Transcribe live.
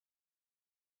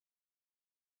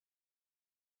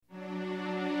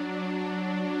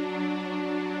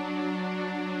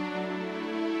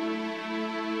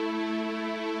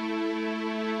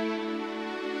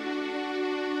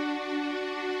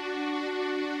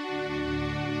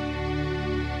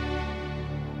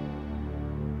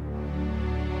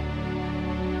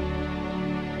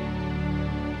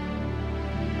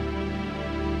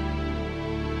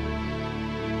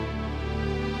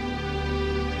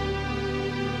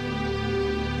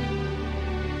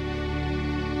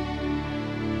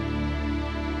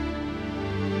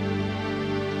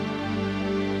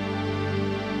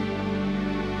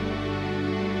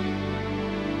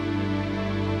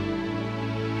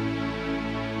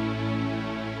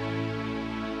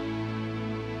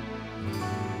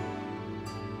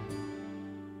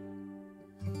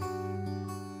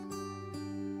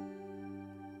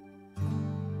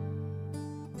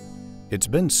It's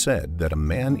been said that a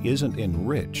man isn't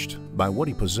enriched by what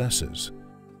he possesses,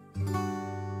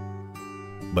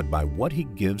 but by what he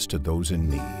gives to those in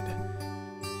need.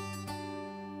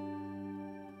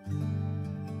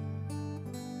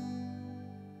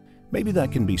 Maybe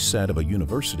that can be said of a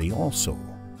university also.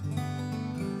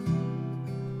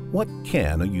 What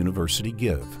can a university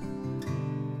give?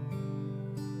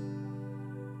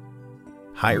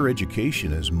 Higher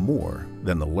education is more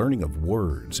than the learning of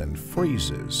words and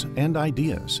phrases and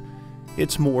ideas.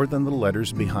 It's more than the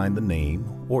letters behind the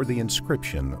name or the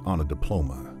inscription on a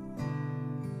diploma.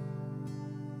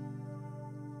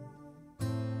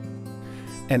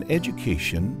 And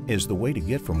education is the way to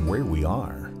get from where we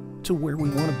are to where we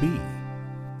want to be.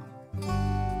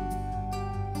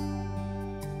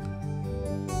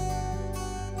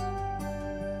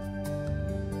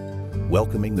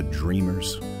 Welcoming the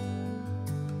dreamers,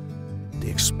 the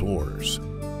explorers,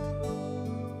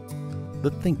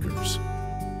 the thinkers,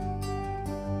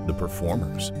 the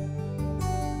performers,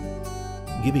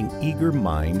 giving eager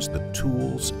minds the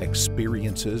tools,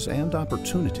 experiences, and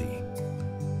opportunity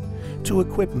to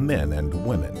equip men and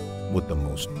women with the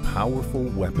most powerful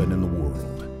weapon in the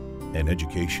world, an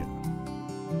education.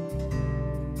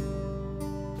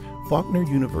 Faulkner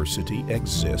University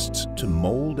exists to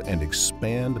mold and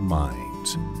expand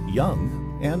minds,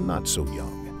 young and not so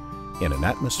young, in an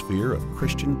atmosphere of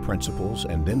Christian principles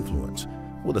and influence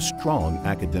with a strong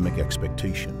academic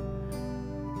expectation.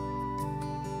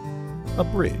 A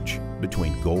bridge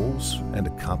between goals and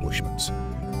accomplishments.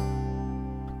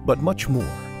 But much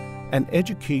more, an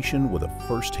education with a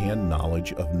first-hand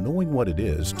knowledge of knowing what it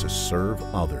is to serve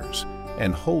others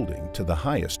and holding to the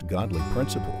highest godly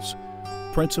principles.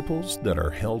 Principles that are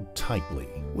held tightly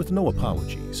with no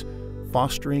apologies,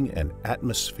 fostering an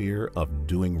atmosphere of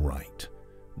doing right,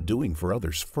 doing for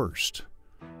others first.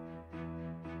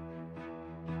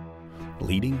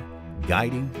 Leading,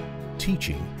 guiding,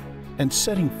 teaching, and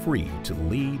setting free to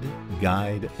lead,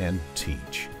 guide, and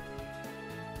teach.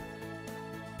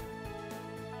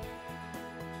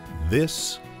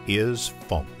 This is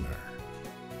Faulkner.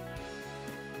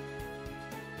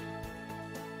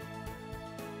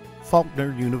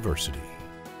 Faulkner University,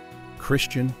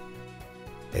 Christian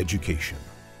education.